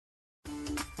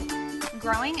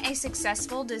Growing a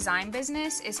successful design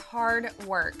business is hard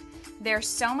work. There's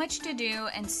so much to do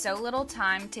and so little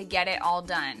time to get it all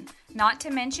done, not to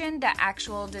mention the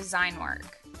actual design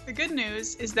work. The good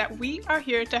news is that we are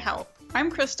here to help.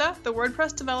 I'm Krista, the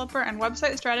WordPress developer and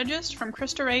website strategist from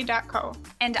KristaRay.co.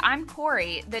 And I'm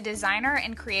Corey, the designer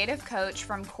and creative coach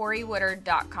from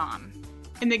CoreyWoodard.com.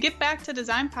 In the Get Back to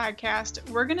Design podcast,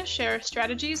 we're going to share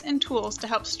strategies and tools to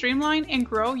help streamline and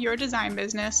grow your design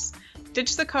business,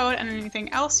 ditch the code and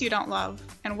anything else you don't love,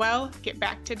 and get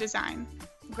back to design.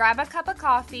 Grab a cup of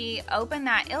coffee, open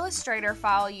that Illustrator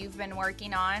file you've been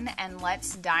working on, and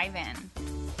let's dive in.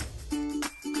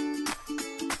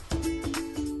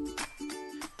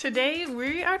 Today,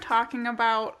 we are talking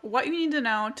about what you need to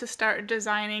know to start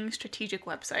designing strategic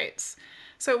websites.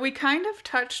 So we kind of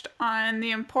touched on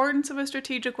the importance of a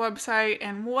strategic website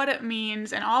and what it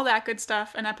means and all that good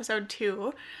stuff in episode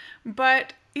 2,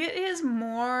 but it is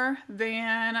more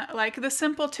than like the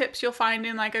simple tips you'll find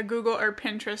in like a Google or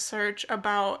Pinterest search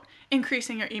about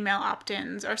increasing your email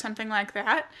opt-ins or something like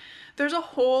that. There's a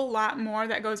whole lot more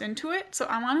that goes into it, so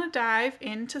I want to dive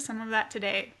into some of that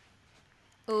today.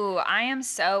 Ooh, I am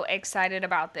so excited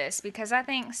about this because I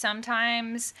think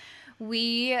sometimes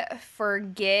we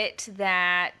forget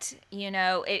that,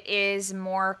 it is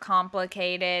more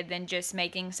complicated than just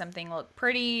making something look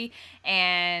pretty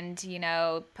and,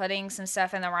 putting some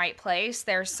stuff in the right place.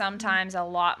 There's sometimes a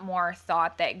lot more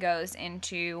thought that goes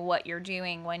into what you're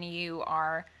doing when you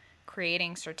are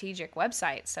creating strategic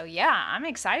websites. So yeah, I'm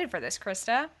excited for this,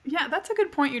 Krista. Yeah, that's a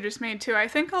good point you just made too. I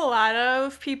think a lot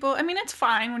of people, it's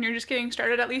fine when you're just getting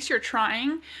started, at least you're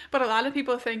trying, but a lot of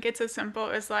people think it's as simple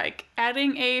as like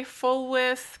adding a full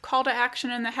width call to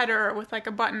action in the header with like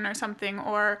a button or something,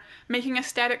 or making a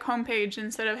static homepage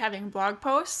instead of having blog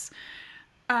posts.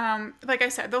 Like I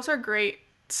said, those are great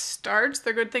starts.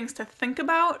 They're good things to think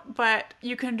about, but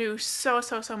you can do so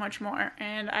much more.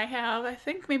 And I have, I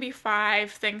think, maybe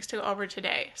 5 things to go over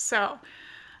today. So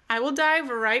I will dive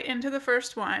right into the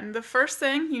first one. The first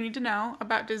thing you need to know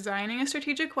about designing a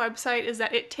strategic website is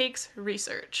that it takes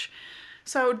research.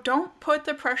 So don't put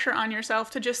the pressure on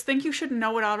yourself to just think you should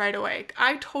know it all right away.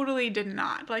 I totally did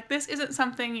not. Like, this isn't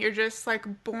something you're just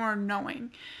like born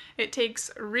knowing. It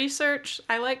takes research.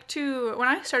 When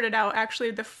I started out,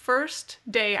 actually, the first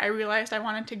day I realized I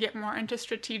wanted to get more into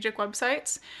strategic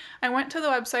websites, I went to the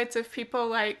websites of people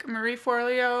like Marie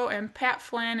Forleo and Pat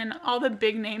Flynn and all the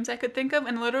big names I could think of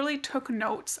and literally took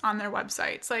notes on their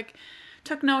websites. Like,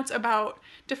 took notes about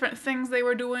different things they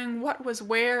were doing, what was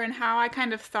where, and how I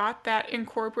kind of thought that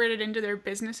incorporated into their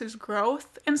business's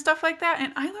growth and stuff like that.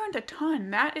 And I learned a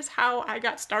ton. That is how I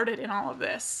got started in all of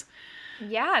this.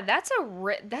 Yeah, that's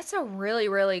a really,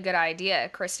 really good idea,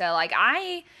 Krista. Like,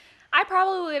 I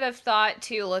probably would have thought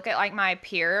to look at like my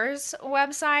peers'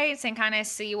 websites and kind of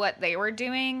see what they were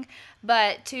doing,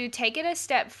 but to take it a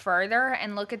step further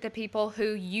and look at the people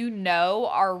who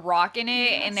are rocking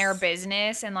it in their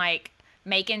business and like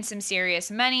making some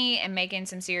serious money and making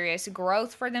some serious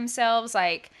growth for themselves,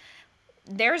 like,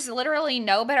 there's literally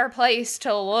no better place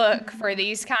to look for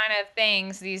these kind of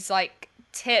things, these like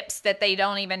tips that they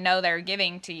don't even know they're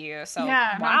giving to you. So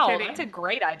yeah, wow, that's a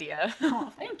great idea. Oh,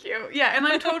 thank you. Yeah, and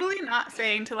I'm totally not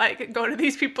saying to like go to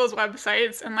these people's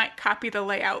websites and like copy the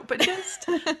layout, but just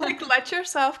like let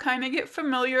yourself kind of get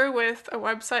familiar with a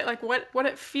website, like what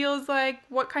it feels like,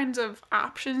 what kinds of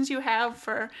options you have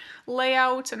for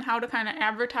layouts and how to kind of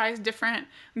advertise different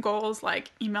goals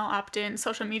like email opt-in,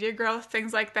 social media growth,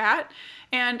 things like that.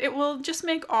 And it will just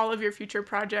make all of your future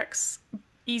projects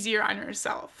easier on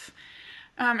yourself.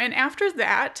 And after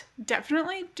that,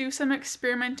 definitely do some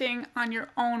experimenting on your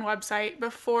own website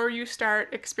before you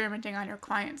start experimenting on your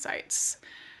client sites.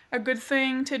 A good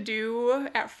thing to do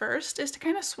at first is to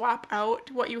kind of swap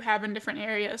out what you have in different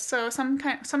areas. So some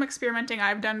experimenting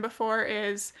I've done before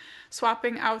is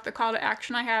swapping out the call to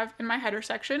action I have in my header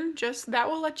section. Just that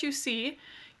will let you see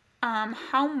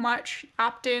how much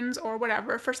opt-ins or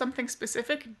whatever for something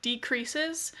specific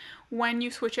decreases when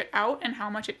you switch it out and how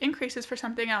much it increases for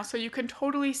something else. So you can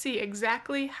totally see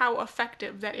exactly how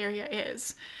effective that area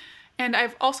is. And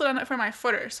I've also done it for my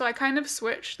footer. So I kind of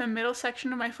switch the middle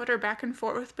section of my footer back and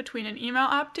forth between an email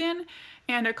opt-in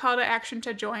and a call to action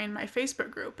to join my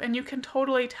Facebook group. And you can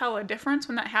totally tell a difference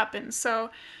when that happens. So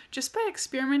just by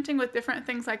experimenting with different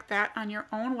things like that on your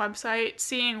own website,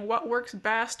 seeing what works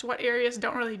best, what areas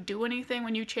don't really do anything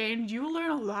when you change, you learn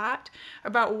a lot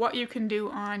about what you can do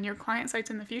on your client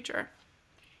sites in the future.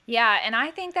 Yeah, and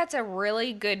I think that's a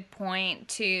really good point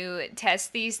to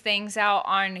test these things out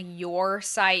on your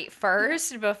site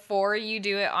first before you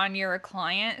do it on your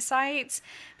client sites,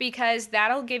 because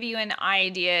that'll give you an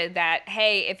idea that,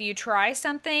 hey, if you try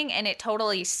something and it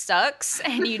totally sucks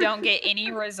and you don't get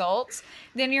any results,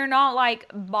 then you're not like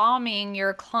bombing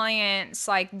your clients'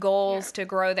 like Yeah. goals to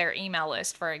grow their email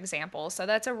list, for example. So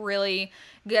that's a really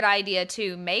good idea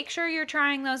too. Make sure you're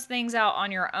trying those things out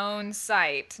on your own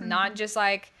site, not just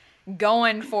like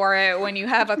going for it when you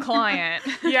have a client.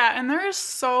 Yeah, and there is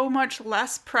so much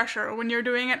less pressure when you're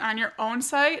doing it on your own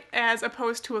site as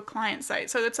opposed to a client site.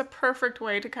 So it's a perfect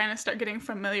way to kind of start getting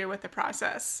familiar with the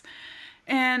process.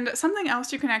 And something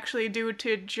else you can actually do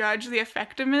to judge the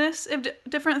effectiveness of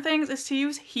different things is to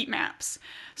use heat maps.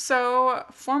 So,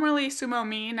 formerly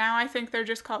SumoMe, now I think they're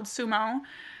just called Sumo.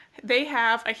 They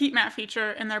have a heat map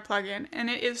feature in their plugin, and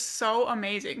it is so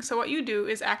amazing. So what you do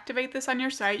is activate this on your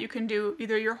site. You can do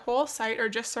either your whole site or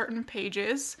just certain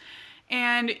pages,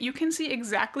 and you can see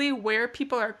exactly where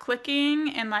people are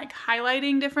clicking and like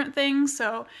highlighting different things.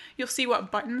 So you'll see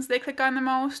what buttons they click on the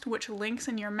most, which links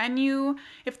in your menu,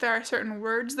 if there are certain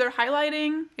words they're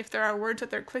highlighting, if there are words that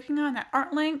they're clicking on that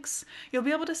aren't links. You'll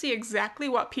be able to see exactly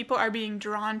what people are being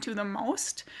drawn to the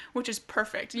most, which is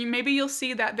perfect. Maybe you'll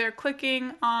see that they're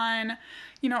clicking on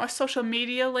a social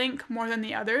media link more than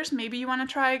the others. Maybe you want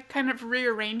to try kind of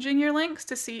rearranging your links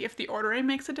to see if the ordering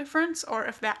makes a difference or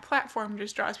if that platform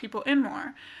just draws people in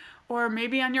more. Or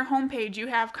maybe on your homepage you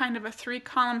have kind of a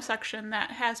 3-column section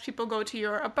that has people go to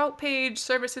your About page,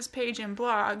 Services page, and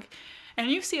Blog.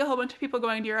 And you see a whole bunch of people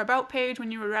going to your About page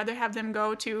when you would rather have them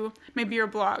go to maybe your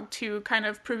blog to kind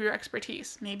of prove your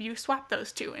expertise. Maybe you swap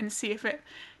those two and see if it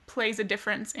plays a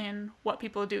difference in what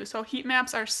people do. So heat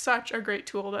maps are such a great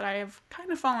tool that I have kind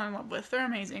of fallen in love with. They're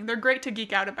amazing. They're great to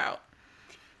geek out about.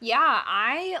 Yeah,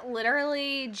 I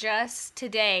literally just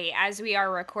today, as we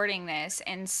are recording this,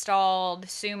 installed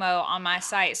Sumo on my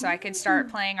site so I could start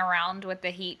playing around with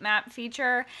the heat map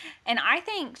feature. And I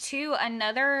think, too,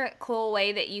 another cool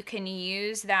way that you can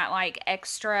use that like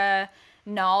extra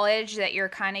knowledge that you're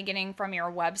kind of getting from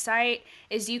your website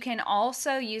is you can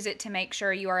also use it to make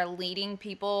sure you are leading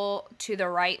people to the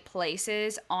right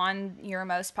places on your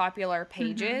most popular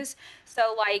pages.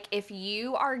 So, like, if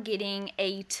you are getting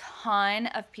a ton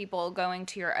of people going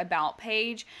to your About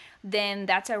page, then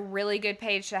that's a really good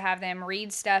page to have them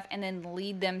read stuff and then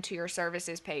lead them to your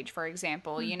services page, for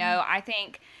example. I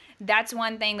think that's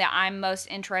one thing that I'm most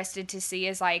interested to see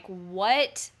is like,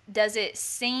 what does it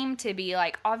seem to be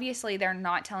like? Obviously, they're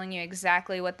not telling you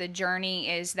exactly what the journey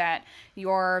is that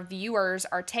your viewers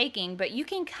are taking, but you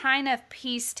can kind of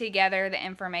piece together the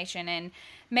information and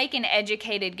make an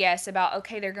educated guess about,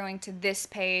 okay, they're going to this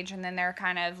page and then they're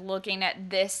kind of looking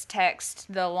at this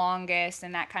text the longest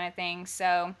and that kind of thing.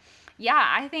 So,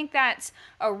 yeah, I think that's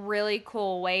a really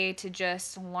cool way to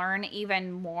just learn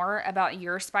even more about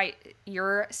your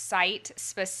site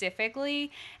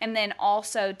specifically, and then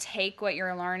also take what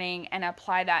you're learning and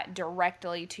apply that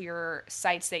directly to your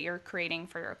sites that you're creating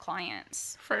for your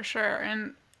clients. For sure.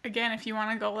 And again, if you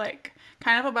want to go like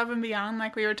kind of above and beyond,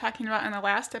 like we were talking about in the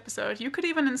last episode, you could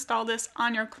even install this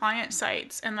on your client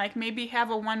sites and like maybe have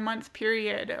a 1-month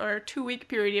period or a 2-week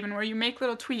period even where you make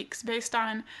little tweaks based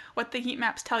on what the heat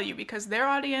maps tell you, because their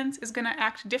audience is going to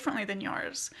act differently than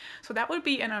yours. So that would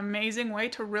be an amazing way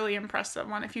to really impress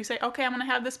someone. If you say, okay, I'm going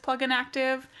to have this plugin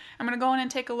active, I'm going to go in and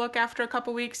take a look after a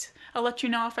couple weeks, I'll let you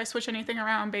know if I switch anything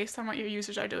around based on what your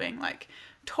users are doing. Like,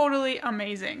 totally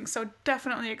amazing. So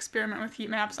definitely experiment with heat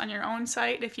maps on your own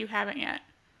site if you haven't yet.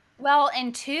 Well,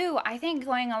 and two, I think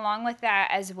going along with that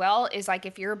as well is like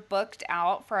if you're booked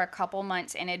out for a couple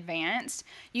months in advance,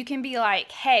 you can be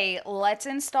like, hey, let's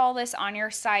install this on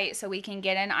your site so we can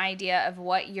get an idea of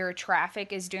what your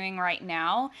traffic is doing right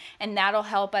now. And that'll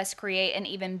help us create an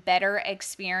even better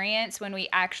experience when we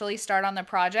actually start on the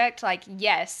project. Like,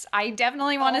 yes, I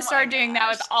definitely want to start doing that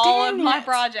with all of my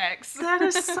projects. That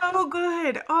is so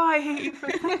good. Oh, I hate you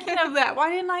for thinking of that. Why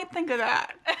didn't I think of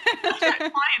that?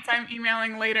 Clients I'm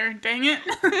emailing later. Dang it.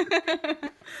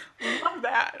 Love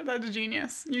that. That's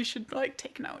genius. You should like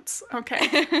take notes.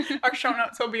 Okay. Our show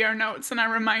notes will be our notes and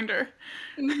our reminder.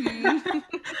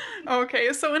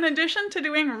 Okay, so in addition to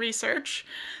doing research,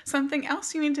 something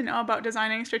else you need to know about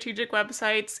designing strategic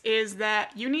websites is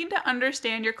that you need to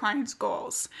understand your client's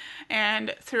goals.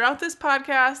 And throughout this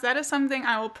podcast, that is something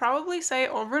I will probably say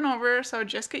over and over, so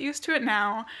just get used to it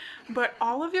now. But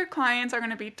all of your clients are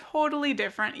going to be totally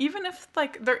different. Even if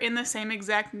like they're in the same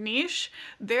exact niche,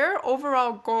 their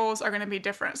overall goals are going to be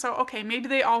different. So, okay, maybe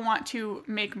they all want to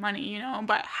make money,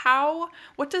 but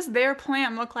what does their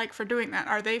plan look like for doing that?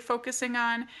 Are they focusing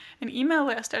on an email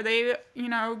list? Are they,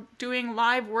 doing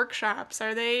live workshops?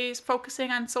 Are they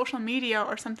focusing on social media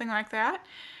or something like that?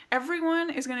 Everyone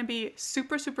is going to be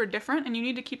super, super different, and you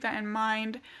need to keep that in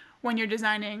mind when you're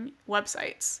designing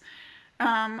websites.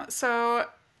 So,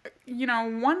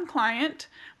 one client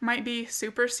might be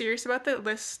super serious about the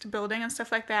list building and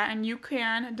stuff like that, and you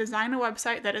can design a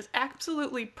website that is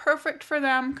absolutely perfect for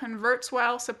them, converts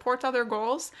well, supports other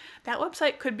goals. That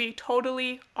website could be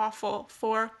totally awful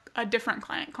for a different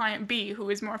client, client B, who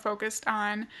is more focused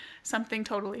on something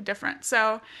totally different.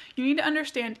 So you need to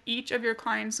understand each of your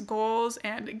client's goals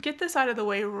and get this out of the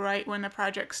way right when the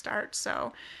project starts.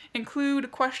 So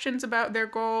include questions about their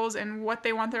goals and what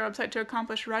they want their website to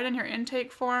accomplish right in your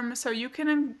intake form, so you can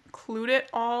include it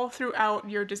all throughout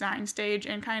your design stage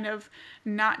and kind of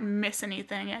not miss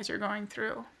anything as you're going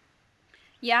through.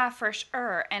 Yeah, for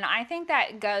sure. And I think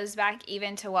that goes back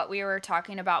even to what we were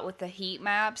talking about with the heat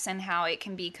maps and how it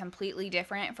can be completely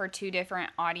different for two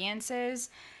different audiences.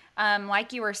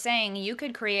 Like you were saying, you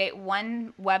could create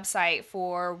one website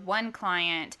for one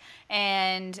client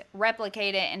and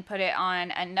replicate it and put it on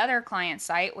another client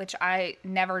site, which I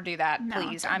never do that, No,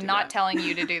 please. don't I'm do not that. telling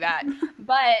you to do that.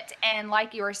 And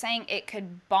like you were saying, it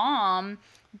could bomb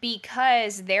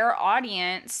because their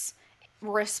audience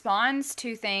responds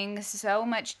to things so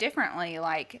much differently.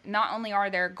 Like, not only are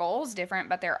their goals different,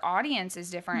 but their audience is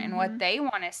different, and what they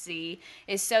want to see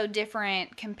is so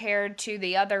different compared to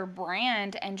the other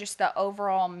brand and just the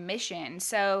overall mission.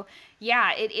 So,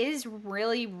 yeah, it is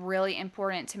really, really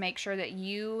important to make sure that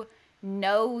you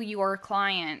know your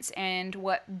clients and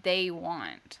what they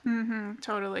want.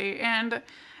 Totally. And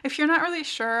if you're not really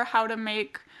sure how to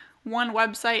make one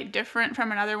website different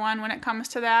from another one when it comes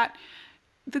to that,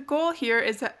 the goal here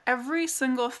is that every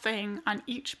single thing on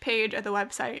each page of the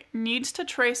website needs to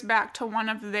trace back to one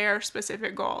of their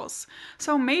specific goals.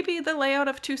 So maybe the layout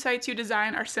of two sites you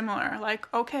design are similar.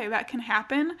 Like, okay, that can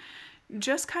happen.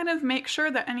 Just kind of make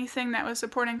sure that anything that was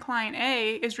supporting client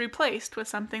A is replaced with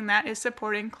something that is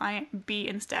supporting client B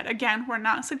instead. Again, we're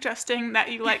not suggesting that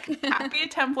you like copy a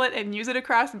template and use it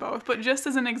across both, but just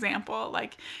as an example,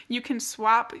 like you can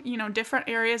swap, different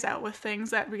areas out with things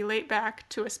that relate back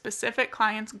to a specific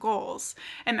client's goals,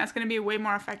 and that's going to be way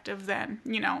more effective than,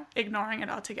 ignoring it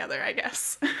altogether, I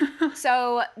guess.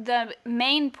 So the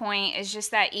main point is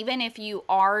just that even if you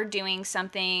are doing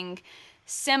something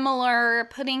similar,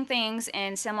 putting things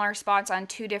in similar spots on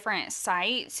two different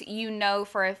sites, you know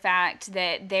for a fact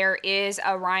that there is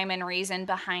a rhyme and reason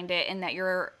behind it, and that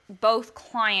your both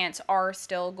clients are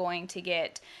still going to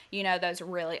get, those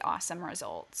really awesome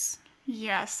results.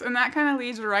 Yes, and that kind of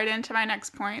leads right into my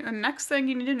next point. The next thing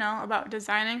you need to know about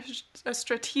designing a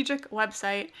strategic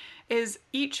website is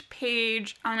each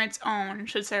page on its own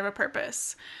should serve a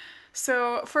purpose.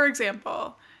 So, for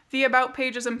example, the about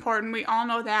page is important, we all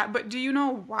know that, but do you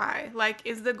know why? Like,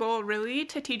 is the goal really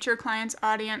to teach your client's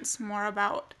audience more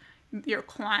about your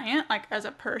client, like as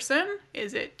a person?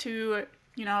 Is it to,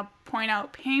 point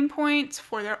out pain points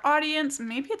for their audience?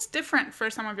 Maybe it's different for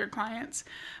some of your clients,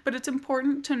 but it's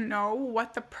important to know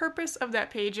what the purpose of that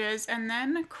page is and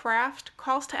then craft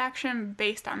calls to action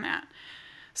based on that.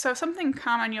 So something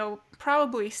common you'll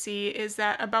probably see is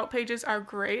that about pages are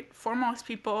great for most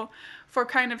people for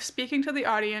kind of speaking to the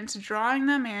audience, drawing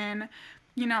them in,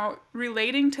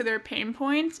 relating to their pain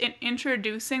points and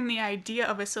introducing the idea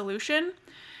of a solution.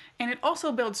 And it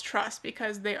also builds trust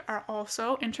because they are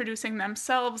also introducing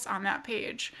themselves on that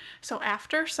page. So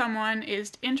after someone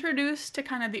is introduced to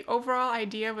kind of the overall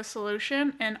idea of a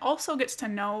solution and also gets to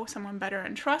know someone better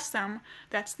and trust them,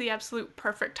 that's the absolute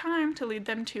perfect time to lead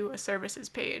them to a services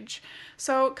page.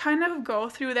 So kind of go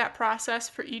through that process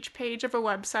for each page of a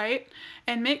website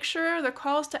and make sure the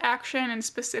calls to action and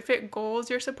specific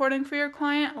goals you're supporting for your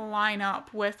client line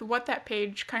up with what that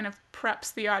page kind of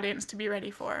preps the audience to be ready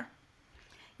for.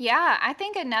 Yeah, I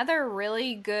think another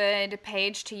really good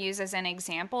page to use as an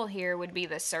example here would be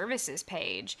the services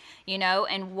page,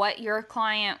 and what your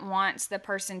client wants the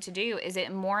person to do. Is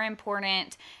it more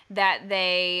important that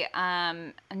they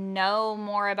know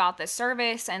more about the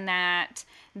service and that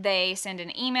they send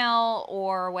an email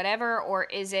or whatever, or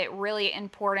is it really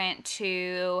important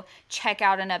to check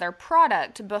out another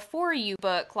product before you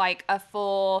book like a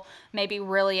full, maybe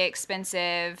really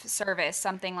expensive service,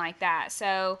 something like that?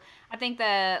 So I think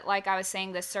like I was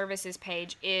saying, the services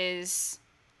page is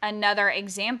another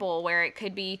example where it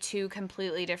could be two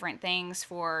completely different things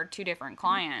for two different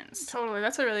clients. Totally,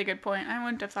 that's a really good point. I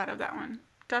wouldn't have thought of that one.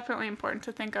 Definitely important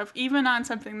to think of, even on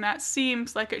something that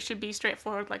seems like it should be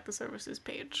straightforward, like the services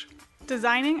page.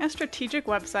 Designing a strategic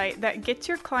website that gets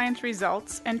your clients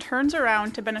results and turns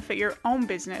around to benefit your own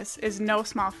business is no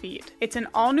small feat. It's an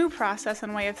all-new process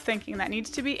and way of thinking that needs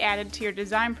to be added to your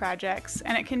design projects,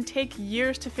 and it can take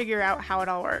years to figure out how it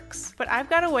all works. But I've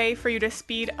got a way for you to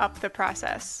speed up the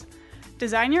process.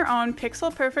 Design Your Own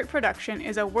Pixel Perfect Production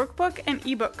is a workbook and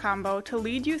ebook combo to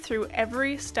lead you through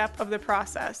every step of the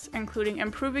process, including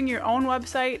improving your own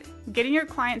website, getting your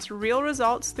clients real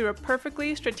results through a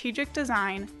perfectly strategic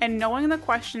design, and knowing the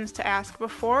questions to ask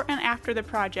before and after the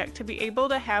project to be able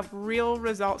to have real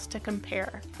results to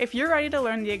compare. If you're ready to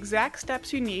learn the exact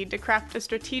steps you need to craft a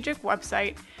strategic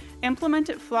website,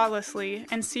 implement it flawlessly,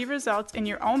 and see results in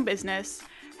your own business,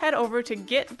 head over to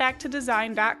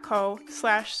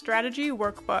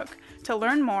getbacktodesign.co/strategy-workbook to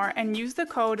learn more and use the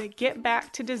code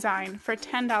GetBackToDesign for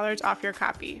 $10 off your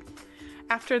copy.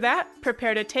 After that,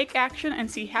 prepare to take action and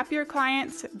see happier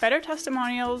clients, better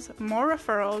testimonials, more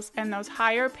referrals, and those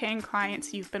higher paying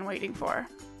clients you've been waiting for.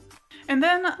 And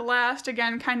then last,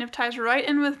 again, kind of ties right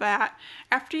in with that.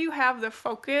 After you have the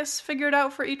focus figured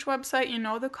out for each website, you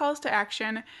know the calls to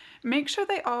action, make sure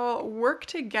they all work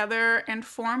together and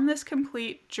form this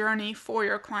complete journey for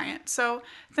your client. So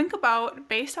think about,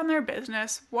 based on their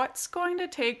business, what's going to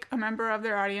take a member of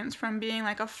their audience from being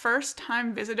like a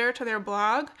first-time visitor to their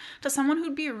blog to someone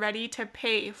who'd be ready to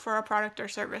pay for a product or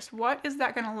service. What is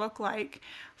that going to look like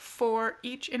for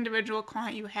each individual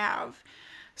client you have?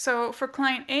 So for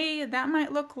client A, that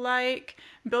might look like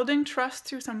building trust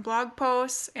through some blog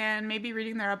posts and maybe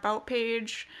reading their about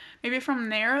page. Maybe from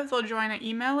there, they'll join an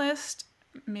email list.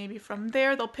 Maybe from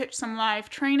there, they'll pitch some live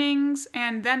trainings,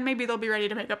 and then maybe they'll be ready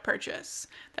to make a purchase.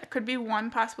 That could be one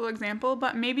possible example,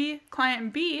 but maybe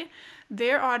client B,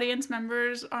 their audience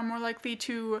members are more likely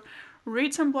to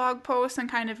read some blog posts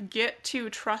and kind of get to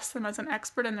trust them as an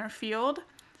expert in their field.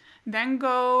 Then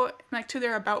go like to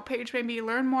their about page, maybe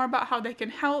learn more about how they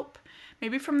can help.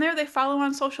 Maybe from there they follow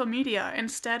on social media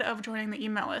instead of joining the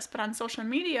email list. But on social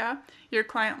media, your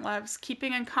client loves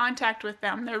keeping in contact with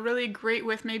them. They're really great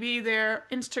with maybe their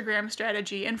Instagram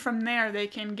strategy, and from there they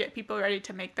can get people ready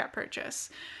to make that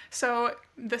purchase. So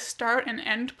the start and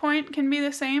end point can be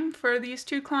the same for these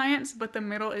two clients, but the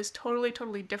middle is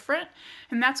totally different.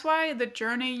 And that's why the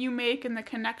journey you make and the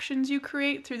connections you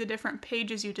create through the different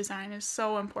pages you design is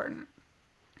so important.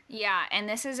 Yeah, and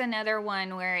this is another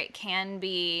one where it can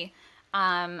be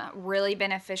really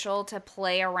beneficial to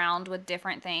play around with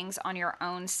different things on your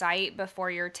own site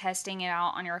before you're testing it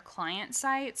out on your client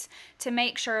sites to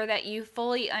make sure that you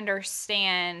fully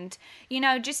understand,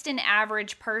 just an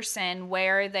average person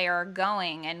where they are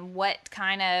going and what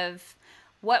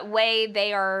way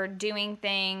they are doing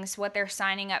things, what they're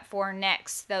signing up for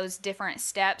next, those different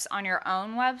steps on your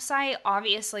own website.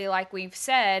 Obviously, like we've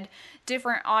said,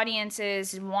 different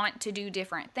audiences want to do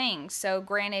different things. So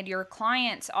granted, your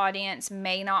client's audience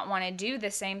may not want to do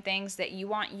the same things that you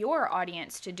want your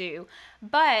audience to do.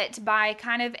 But by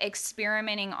kind of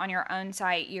experimenting on your own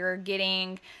site, you're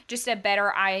getting just a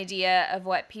better idea of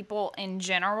what people in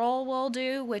general will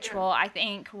do, which will, I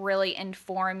think, really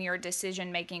inform your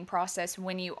decision-making process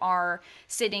when you are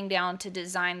sitting down to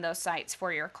design those sites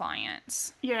for your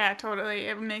clients. Yeah, totally.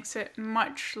 It makes it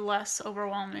much less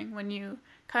overwhelming when you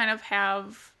kind of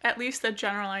have at least the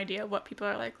general idea of what people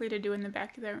are likely to do in the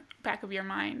back of your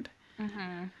mind.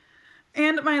 Mm-hmm.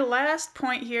 And my last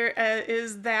point here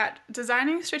is that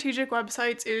designing strategic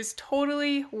websites is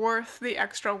totally worth the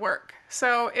extra work.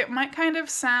 So it might kind of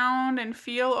sound and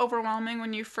feel overwhelming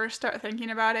when you first start thinking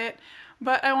about it,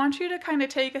 but I want you to kind of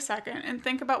take a second and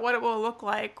think about what it will look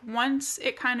like once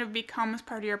it kind of becomes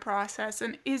part of your process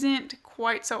and isn't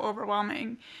quite so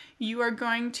overwhelming. You are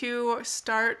going to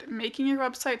start making your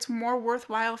websites more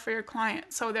worthwhile for your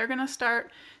clients. So they're going to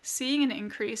start seeing an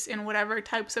increase in whatever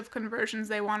types of conversions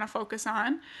they want to focus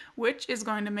on, which is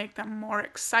going to make them more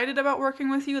excited about working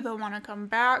with you. They'll want to come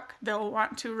back. They'll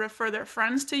want to refer their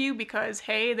friends to you because,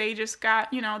 hey, they just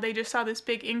saw this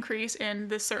big increase in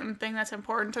this certain thing that's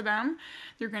important to them.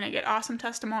 You're going to get awesome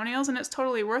testimonials, and it's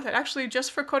totally worth it. Actually,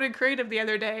 just for Coded Creative the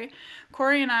other day,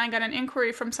 Corey and I got an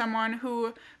inquiry from someone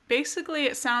who basically,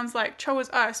 it sounds like, chose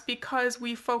us because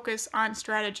we focus on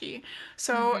strategy.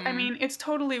 So, I mean, it's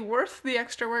totally worth the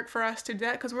extra work for us to do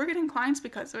that because we're getting clients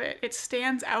because of it. It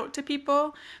stands out to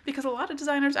people because a lot of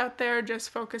designers out there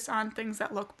just focus on things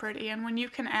that look pretty. And when you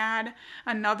can add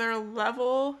another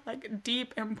level, like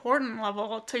deep, important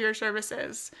level to your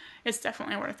services, it's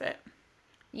definitely worth it.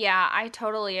 Yeah, I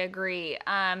totally agree.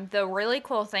 The really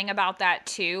cool thing about that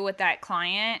too with that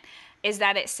client is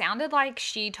that it sounded like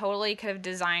she totally could have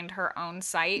designed her own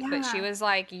site, but she Yeah. was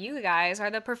like, you guys are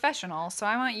the professionals, so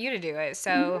I want you to do it.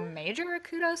 So major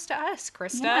kudos to us,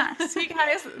 Krista. Yeah. See,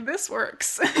 guys, this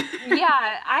works. Yeah,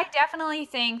 I definitely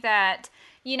think that,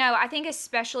 I think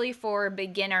especially for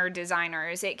beginner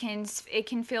designers, it can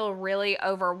feel really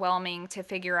overwhelming to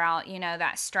figure out,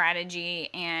 that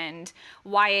strategy and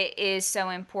why it is so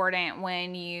important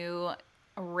when you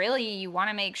really you want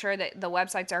to make sure that the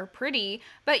websites are pretty,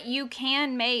 but you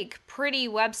can make pretty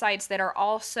websites that are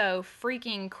also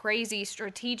freaking crazy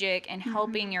strategic and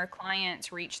helping your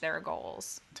clients reach their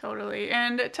goals. Totally.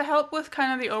 And to help with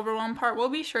kind of the overwhelm part, we'll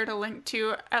be sure to link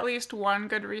to at least one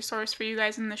good resource for you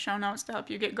guys in the show notes to help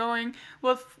you get going.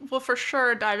 We'll for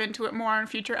sure dive into it more in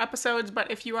future episodes,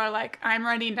 but if you are like, I'm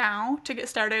ready now to get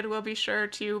started, we'll be sure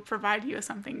to provide you with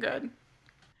something good.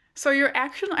 So your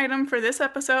action item for this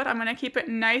episode, I'm going to keep it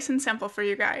nice and simple for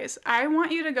you guys. I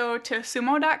want you to go to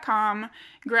sumo.com,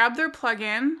 grab their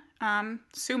plugin,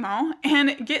 Sumo,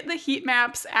 and get the heat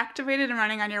maps activated and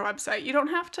running on your website. You don't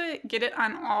have to get it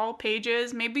on all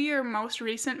pages. Maybe your most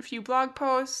recent few blog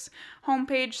posts,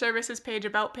 homepage, services page,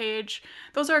 about page.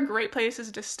 Those are great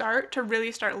places to start to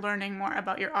really start learning more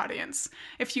about your audience.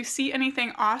 If you see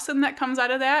anything awesome that comes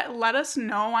out of that, let us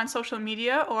know on social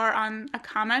media or on a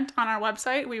comment on our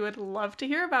website. We would love to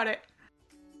hear about it.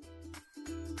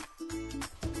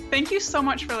 Thank you so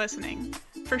much for listening.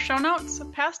 For show notes,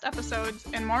 past episodes,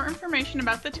 and more information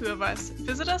about the two of us,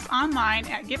 visit us online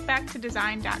at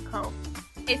getbacktodesign.co.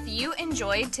 If you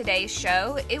enjoyed today's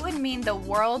show, it would mean the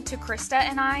world to Krista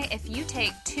and I if you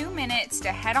take 2 minutes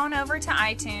to head on over to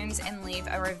iTunes and leave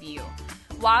a review.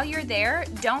 While you're there,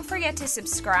 don't forget to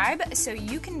subscribe so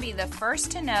you can be the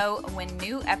first to know when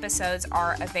new episodes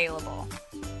are available.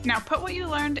 Now put what you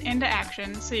learned into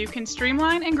action so you can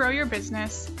streamline and grow your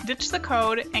business, ditch the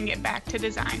code, and get back to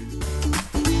design.